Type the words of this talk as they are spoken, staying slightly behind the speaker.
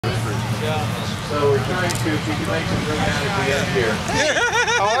So we're trying to, if you can make some room out at the end here.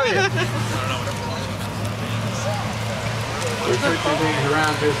 How are you? We're switching things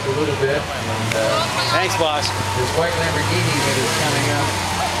around just a little bit. And, thanks, boss. this white Lamborghini that is coming up.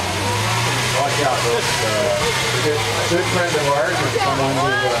 Watch out, folks. A good friend of ours and someone who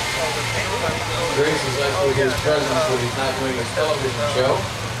graces us with his presence when he's not doing his television show.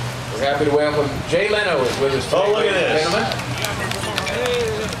 We're happy to welcome Jay Leno is with us today. Oh, look at this. Gentlemen.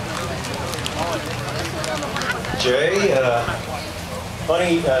 Jay,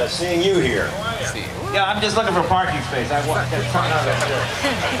 funny seeing you here. Yeah, I'm just looking for a parking space. I want to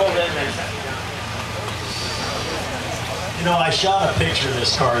You know, I shot a picture of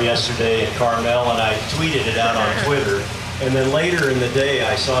this car yesterday in Carmel, and I tweeted it out on Twitter. And then later in the day,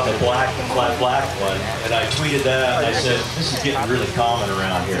 I saw the black one, and I tweeted that, and I said, "This is getting really common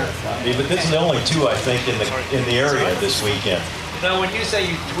around here." I mean, but this is the only two I think in the area this weekend. No, when you say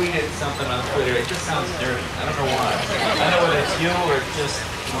you tweeted something on Twitter, it just sounds dirty. I don't know why. I know whether it's you or just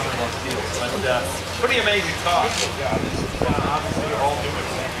one of those deals. But pretty amazing car. This is obviously all new.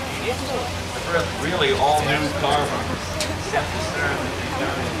 The first really all new car from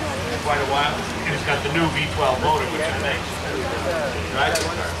quite a while. And it's got the new V12 motor, which is nice. Right?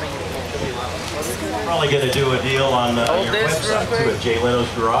 Probably going to do a deal on your website too, at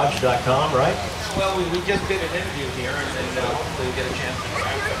jaylenosgarage.com, right? Well, we just did an interview here, and then hopefully we'll get a chance to try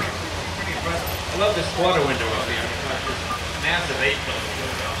it. Pretty impressive. I love this quarter window up here. This massive 8-foot.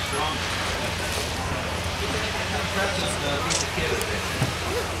 How strong. Impressive piece of kit up there.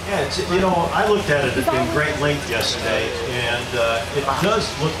 Yeah, it's, you know, I looked at it in great length yesterday, and it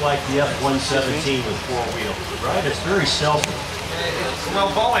does look like the F-117 with four wheels, right? It's very stealthy. Well,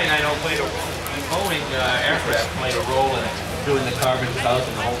 Boeing, I know, played a role. Boeing aircraft played a role in doing the carbon clouds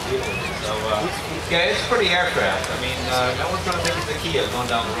and the whole deal. So, yeah, it's pretty aircraft. I mean, no one's going to think it's a Kia going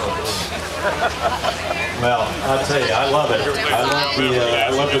down the road. Well, I'll tell you, I love it. I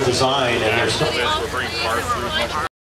love the design, and there's